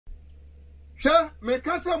Sha me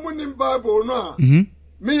kasa munim Bible no.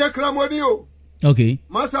 Me ye kramoni o. Okay.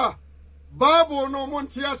 Masa Bible no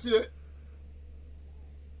monti ase.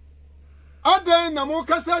 Adan na mo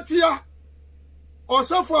kasa tia.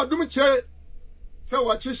 Osofo adum che se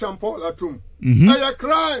wachi shampoo atum. Aya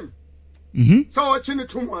crime. So wachi ni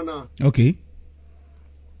tum ana. Okay.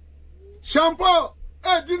 Shampoo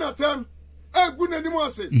dinner time gu n'anim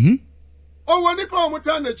ase. O woni pa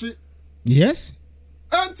omuta nachi. Yes.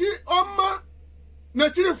 Anti omma na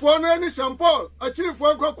chirifo no ani shampoo a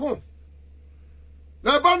chirifo nkoko.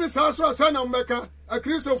 Na ba ni saso asa na mbeka a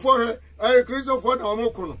Christopher he a Christopher na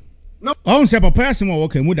omoko no. Na on se papa asem wo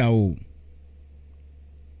ka mu da o.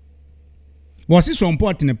 Was it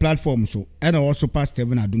Supp0rt in the platform so and also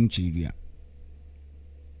Supp0rt Adom Kyei.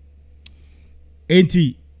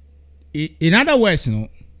 In other words, no,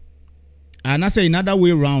 and I say in other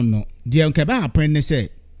way round, no, the unkeba happen say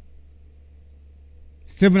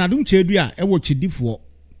Supp0rt Adom Kyei e wo chidifo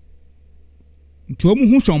to mu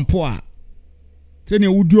hu Supp0rt a se ne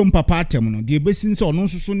wuduom papa atem no de besin se ono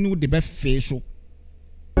nsoso ne de be fe so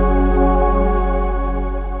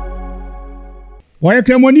why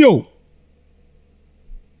kremoni o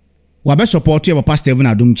wabe support your papa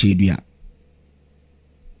Supp0rt Adom Kyei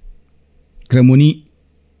kremoni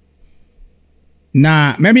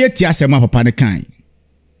na meme eti asema papa ne kan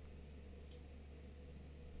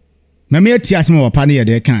meme eti asema papa ne ye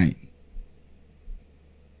de kan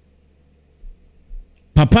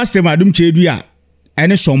papa Supp0rt Adom Kyei a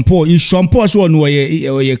ene Supp0rt so no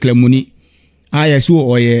ye kremoni ayeso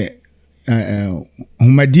oye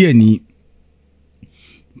humadiani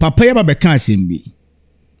papa ya ba kan asembi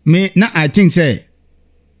me na I think say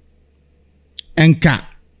enka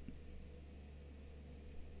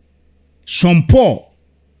Supp0rt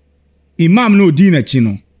imam no di na chi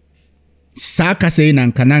no saka say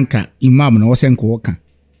nanka imam no wosenko woka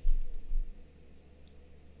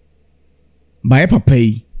ba papa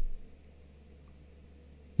yi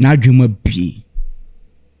na adwuma bi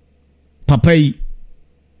papa yi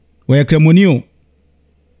we kremoni o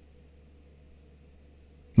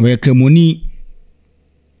we kremoni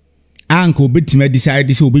anko betima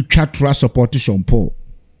decide say obi twa tra support Supp0rt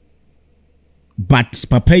but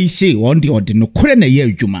papa yi say on the ode no kure na ye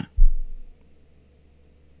adwuma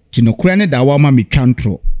ti no kure ne da wa ma me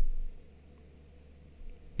twantro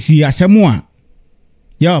ti asemu a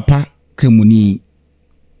ya pa kremoni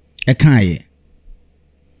e kan ye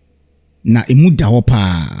na emu da ho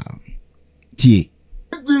pa tie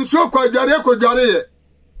din so kwa dware ye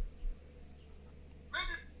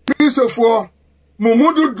Christopher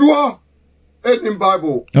Mumudu Duah in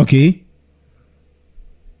Bible. Okay.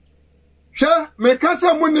 Sha me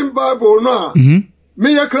kasa munim Bible no.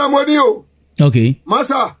 Me ye kramoni o. Okay.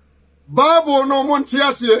 Masa Bible no monti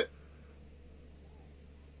ase.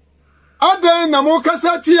 Adan na mo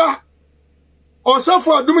kasa tia.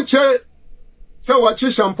 Osofo Adom Kyei se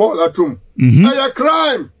wachi shampoo atum. Aya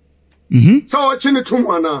crime. So wachi ni tum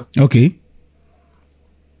ana. Okay.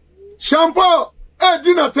 Shampoo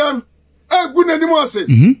dinner time gu n'anim ase.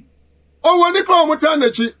 O woni pa omuta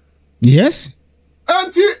nachi. Yes.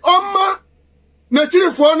 Anti omma na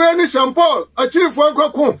chirifo no ani shampoo a chirifo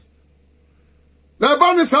nkoko. Na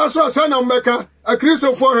ba ni saso asa na mbeka a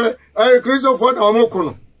Christopher he a Christopher na omoko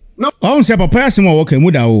no. Na on se papa asem wo ka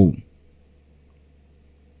mu da o.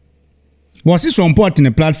 Was it Supp0rt in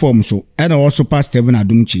the platform so and also Supp0rt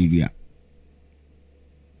Adom Kyei.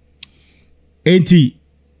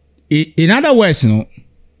 In other words, no,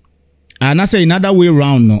 and I say in other way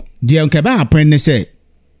round, no, the unkeba happen say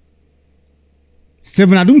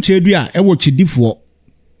Supp0rt Adom Kyei e wo chidifo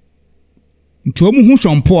to mu hu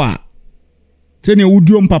Supp0rt a se ne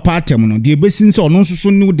wuduom papa atem no de besin se ono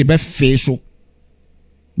nsoso ne de be fe so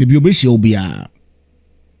me bi obesia obia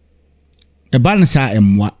e balance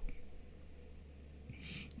emwa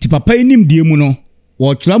ti papa inim die mu no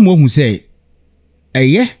wo twra mo hu se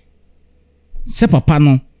eye se papa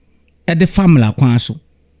no e de family kwan so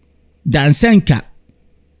dan senka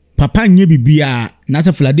papa nye bibia na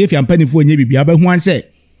se Philadelphia mpanifo nye bibia ba hu an se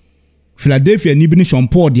Philadelphia ni bi ni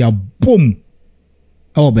Supp0rt dia bom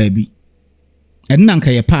oh baby en nan ka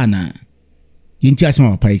ye pa na yinti asema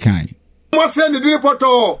papa ikan mo se ni di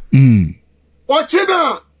poto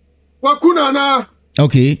ochina wakuna na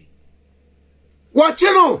okay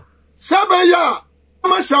wachino sabeya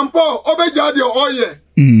ma shampoo obeja de oye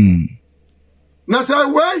na say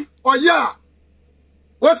we oya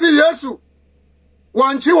wasi Yesu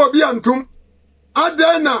wanchi obi antum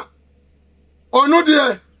adena onu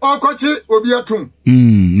de okochi obi atum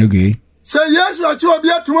okay say Yesu achi obi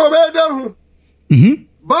atum obeda hu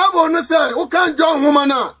Bible no say o kan John woman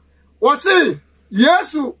na wasi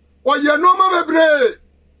Yesu Oye no ma bebre.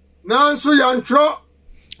 Nanso yantro.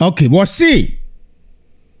 Okay, what see?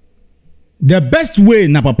 The best way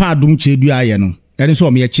na papa Adom chedu aye no. Ene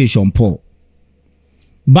so me che Paul.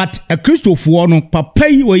 But a Christopher no papa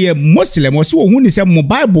yi oye Muslim o se wo hu ni se mo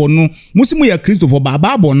Bible no musimu ya Christopher ba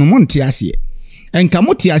Bible no monte ase. Enka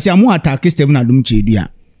mote ase amu attack Stephen Adom chedu a.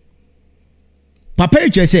 Papa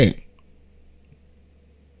yi che se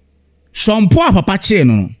Paul papa che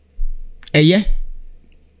no. Eye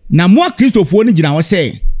na mo Christopher ni gina wo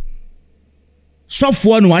se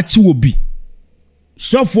Supp0rt no achi obi.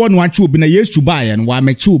 Supp0rt no achi obi na Yesu baaye no wa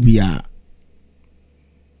mechi obi a.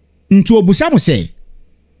 Nti obusa mo se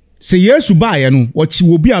Yesu baaye no ochi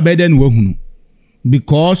obi abede no wahunu.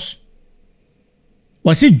 Because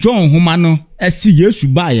wasi John homa no esi Yesu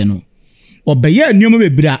baaye no. Obeye anuoma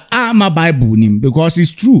bebira ama Bible nim because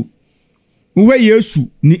it's true. Uwe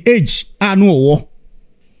Yesu ni age anu owo.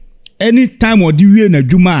 Anytime odi wie na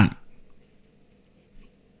dwuma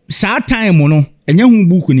sa time no enye hu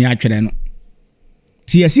buku ni atwere no.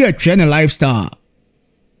 Ti yesi atwere na lifestyle.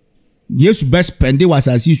 Yesu best spend was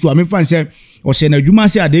as you so I mean fan say o se na dwuma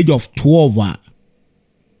say at the age of 12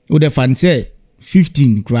 o the fan say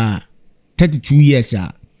 15 kra 32 years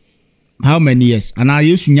how many years and I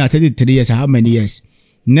Yesu nya 33 years how many years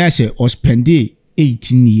na say o spend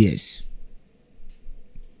 18 years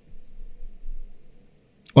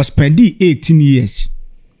o spend 18 years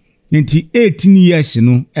Nti 18 years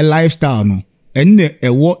no a lifestyle no enne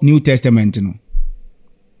ewo New Testament no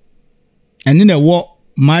enne ewo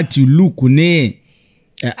Matthew Luke ne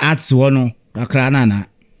Acts wo no kakra na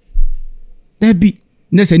da bi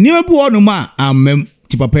ne se ni bi wo no ma amem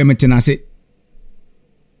ti papa metena se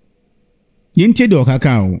yintie de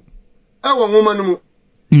okaka wo ewo ngoma no mu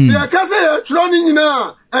se akase ya tro ni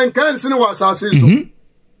nyina enka nse ne wasase so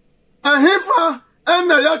ahefa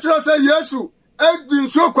enna ya tro se Yesu Edin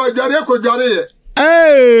so kwadware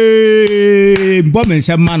ye. Mbomen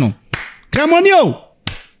se mano. Kramonio.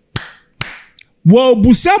 Wo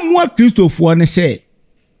busa mo Christopher ne se.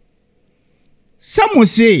 Samo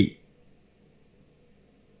se.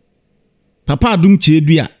 Papa Adom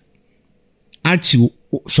chedua. Achi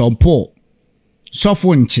Paul.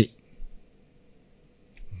 Sofo nche.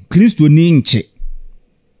 Kristo ni nche.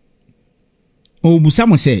 O busa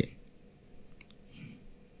mo se.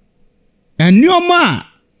 Enioma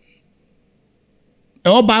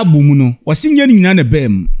oba bumu no wasinye nyina na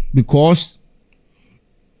bam because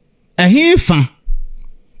ehefa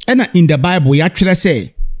ena in the Bible ya twere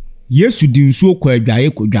say Yesu di nsuo kwa adwae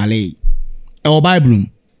kodwale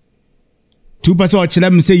Bible tu pese o kire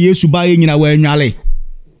me say Yesu ba ye nyina wa anwale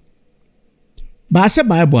ba se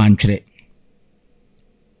Bible antwere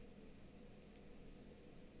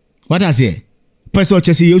what does it pese o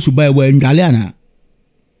kire say Yesu ba ye wa anwale ana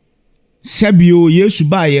Sebio Yesu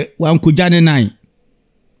baye wankoja ne nan.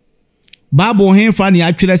 Bible henfa ne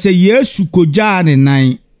atwere se Yesu koja ne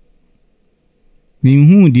nan.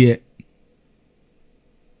 Minhu de.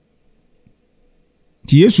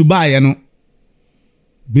 Ti Yesu baye no.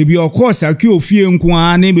 Bebi okosa ki ofie nko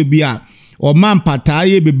a ne bebi a o man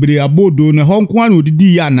pataye bebre abodo ne ho nko a na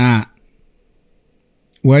odidi ya na.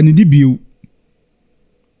 Wani di biu.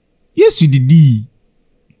 Yesu didi.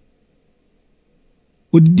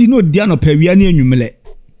 Odidi no dia no pawia ne anwumle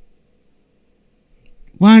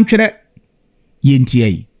wan twere yentie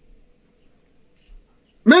yi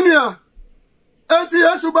menia enti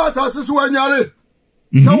Yesu ba asase so anyare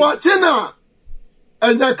so wachina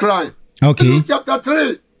enya cry okay chapter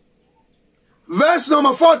 3 verse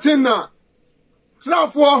number 14 na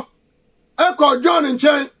srafo eko John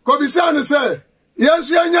nchen ko bisa ne se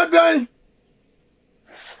Yesu enya dan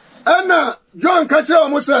ena John ka kire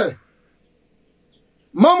mo se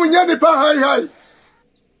Mamu nya nipa hai.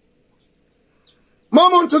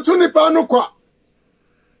 Mamu ntutu nipa no kwa.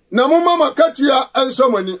 Na mu mama katua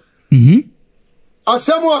ensomani.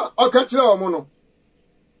 Asemu a okachira omo no.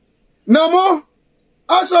 Na mo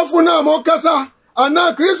asofu na mo kasa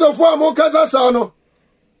ana Christopher a mo kasa sa no.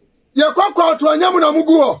 Ye kwakwa to anyamu na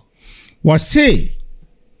muguo. Wase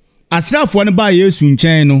asrafo ne ba Yesu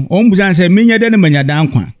nchen no, ombusan se menye de ne manyada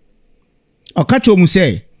nkwa. Okacho mu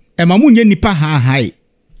se mamu nya nipa hai.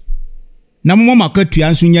 Na mama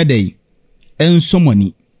katua nso nya dai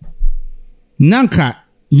ensomani nanka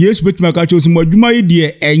Yesu betuma ka chosi mo adwuma yi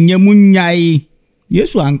de enye munyai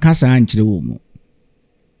Yesu ankasa ankyere wo mu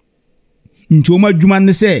nti o ma adwuma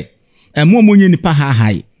ne se emo mo nya nipa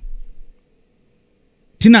hai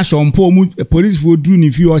tina shompo mu police fo duru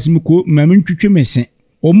ni fi osim ko mame ntwetwe mese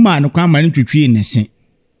o ma no kwa ma ntwetwe ne se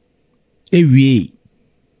ewie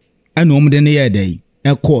ana omde ne ye dai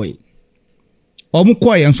ekoi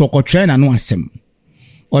omukọ ye nso kọtwe na no asem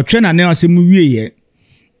ɔtwe na ne asɛm wie ye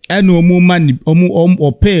ɛna ɔmo ma ni ɔmo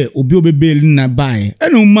ɔpɛ obi obebeli na bae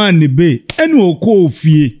ɛna ɔmo ma ne be ɛna ɔkɔ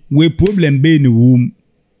ofie we problem be ne wom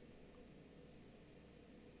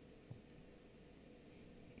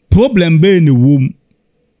problem be ne wom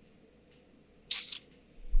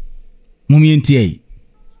mummy ntie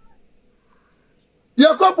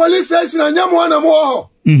yɛkɔ police station anyamo na mo ho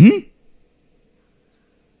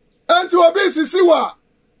anti obi sisi wa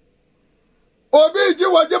obi ji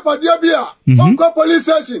waje padia bia onko police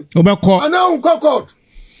station obekɔ ana onko court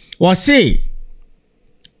o say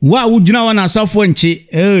wa wugina wa na safo nche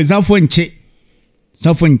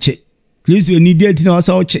safo nche Kristo ni date na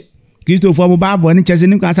wasa oche Kristo fo Bible ni chese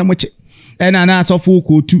ni kwa asa moche ena na safo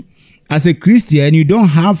kotu as a Christian you don't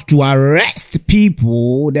have to arrest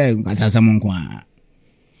people then asasa monkwa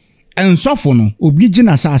en safo no obi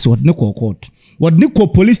gina sasa wod ne court wod ne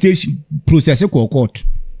police station process court.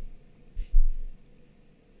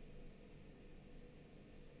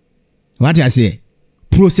 What I say?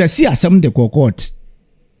 Processi asem de court.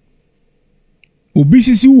 Obi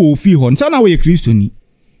sisi wo fi hon. Sa na we Kristo ni.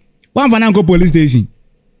 Wan fa na go police station.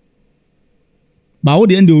 Ba wo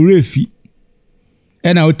de ende o refi.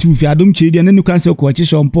 E na o ti fi Adom che de ne nuka se ko che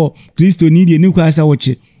shompo. Kristo ni de nuka sa wo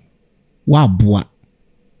che. Wa boa.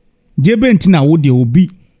 Je benti na wo de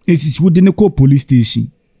obi esisi wo de ne ko police station.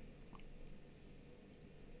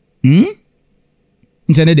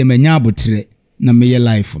 Ntene de menya abotre na meye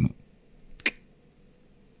life no.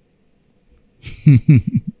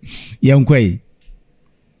 Yankwai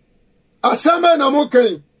asame na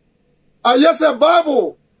mokai ayese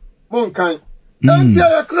Bible monkai enti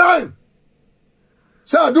ya crime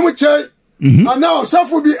sa Adom che ana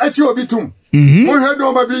osafo bi achi obi tum mo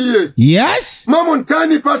hedo ma bi ye yes mamon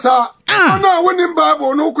tani pasa ana woni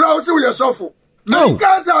Bible no kura o se we sofo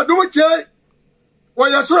nka sa Adom che wo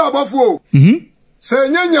yesoro abofo se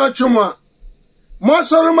nyanya twuma mo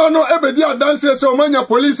soroma no ebedi adanse se o manya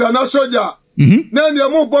police na soja na ne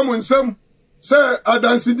mo bom nsam se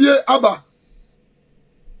adansidie aba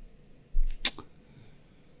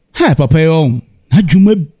ha papa yo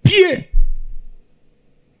adwuma bie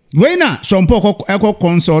we na sompo eko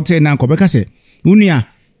consult na nkobeka se unia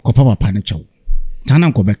kopa papa ne chew tana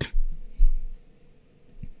nkobeka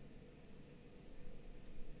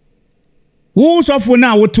wo sofo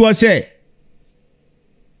na woto se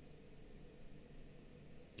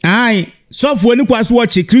ai sofo ni kwaso wo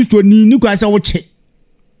che Kristo ni kwasa wo che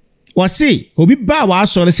wo se obi ba wa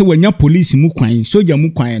asore se wanya police mu kwan soja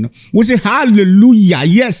mu kwan no wo se hallelujah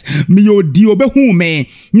yes me odi obehu me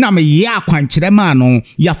na me ya kwan kire ma no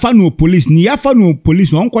ya fa no police ni ya fa no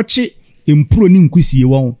police onko che empro ni nkusie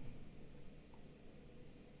won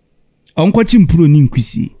onko che empro ni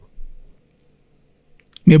nkusie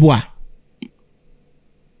meboa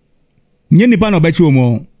nye ni ba no be che o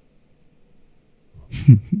mo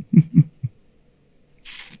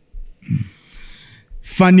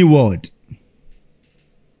funny word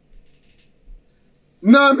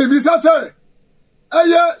na bibisa se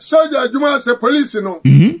eye soja adwuma se police no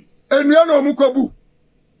enua na omukobu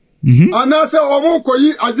ana se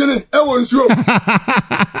omukoyi adwene e wo nsuo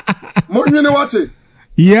mo nwene wate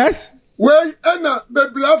yes we ena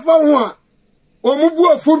bebla fa ho a omubu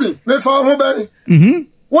afumi me fa ho bani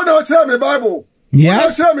wo na o che me Bible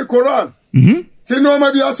yes wo che me Quran tino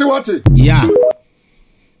ma bi ase wate yeah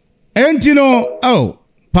entino oh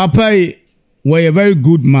papa were a very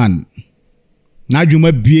good man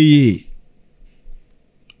najuma bieye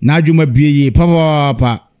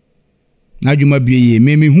papa najuma bieye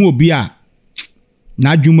me hu obi a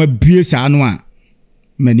najuma bie sa no a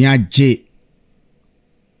mani age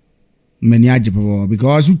papa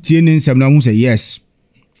because you tie ne nsem na hu say yes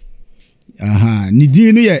ni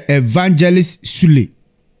din no ye Evangelist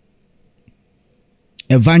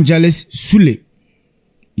Sule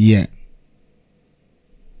yeah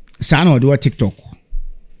sana do TikTok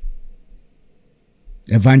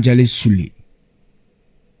Evangelist Sule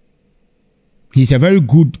he's a very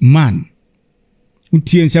good man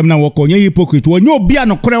utie nsem na woko nye hypocrite wonye obi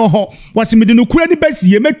anokore ho wasimede no kura ni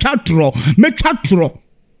basie metwa tro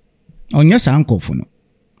onye sa ankofo no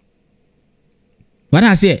what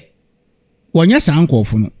I say onye sa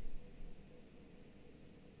ankofo no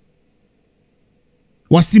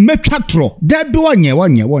wasi metwa tro debi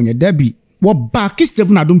wonye debi wo back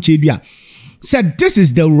Stephen Adom Chebia said this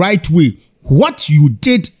is the right way, what you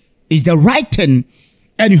did is the right thing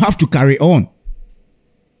and you have to carry on.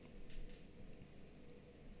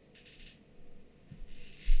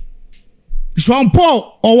 Sean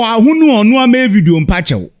Paul or ahunu onu ame video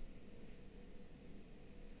mpache.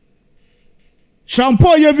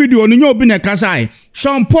 Shampoo ye video no nyo bi na kasai.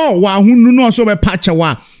 Shampoo wa hunu no so be patcha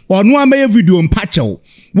wa. Ono amaye video mpatcha wo.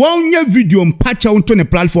 Won ye video mpatcha onto ne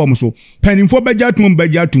platform so. Penimfo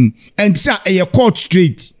bejatum. And say e court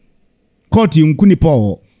straight. Court nkuni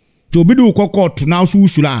po. To bi do court na so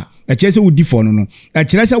usula. E chese wo di for no. E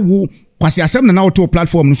kire se wo kwase asem na auto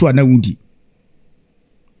platform no so na wudi.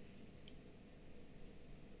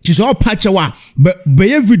 Chiso patcha wa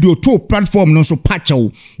be video to platform no so patcha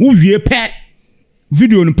wo. Wo wie pe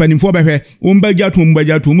video no penimfo behwe wo mbagyatum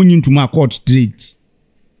munyintuma court straight.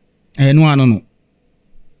 No ano no.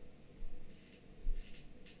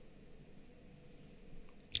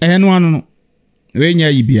 No ano no. We nya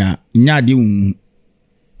yibia nya de wu.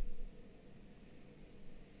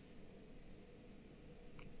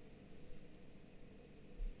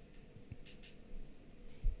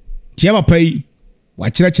 Tia ba pai wa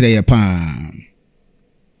kire ye pa.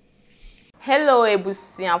 Hello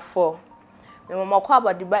ebusiafo. Me mama kwa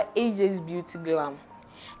abadiba AJ's Beauty Glam.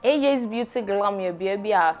 AJ's Beauty Glam ye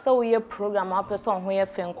bia so ye program a person ho ye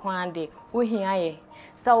fenkwan de wo hia ye.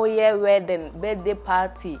 So ye wedding, birthday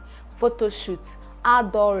party, photo shoot,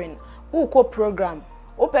 outdooring, uko program.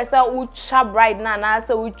 O pesa ucha bride na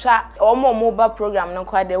say ucha omo mobile program no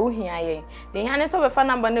kwa de wo hia ye. De hia ne so be fa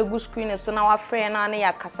number na go screen so na wa friend na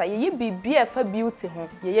ya kasa ye bibia fa beauty ho.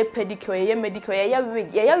 Ye pedicure, ye medicure,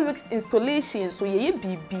 ye wigs installation so ye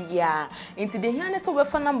bibia. Inti de hia ne so be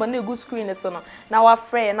fa number na go screen so na wa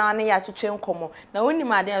friend na ya twetwe nkomo. Na woni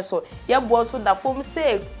ma de so ye bo so da fom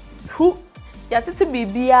say who ya titi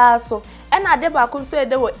bibia so e na de ba ko so e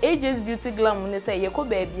de wo AJ's Beauty Glam ne say ye ko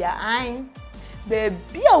bibia an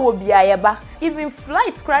baby a wo bia ye ba even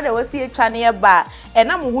flight crowd we see twa ne ba e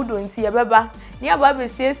na mo hudo nti ye beba ne aba be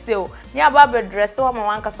siesew ne aba be dress wo ma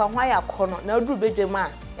wankasa ho ya kono na duru bedwema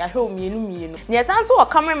ya hwe mienu ne san so wo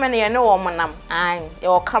cameraman ye ne wo monam an ye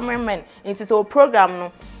wo cameraman nti so program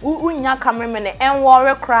no unya cameraman e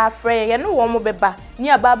worry craft friend ye ne wo mo beba ne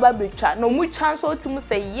aba betwa no mu twa so timu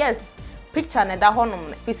say yes picture na da honom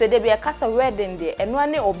ne fi se de bia kasa wedding de eno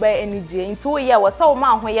ane oba enije nti wo ye wo sa wo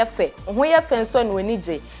ma ho ye fe nso na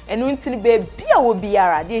enije eno nti be bia wo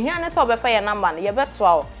biara de hia ne so obefa ye number ne ye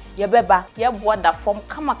betoa wo ye beba ye boa da form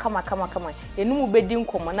kama enu mu bedi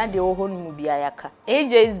nkomo na de wo ho no mu bia yaka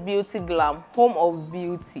AJ's Beauty Glam, home of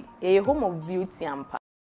beauty home of beauty ampa.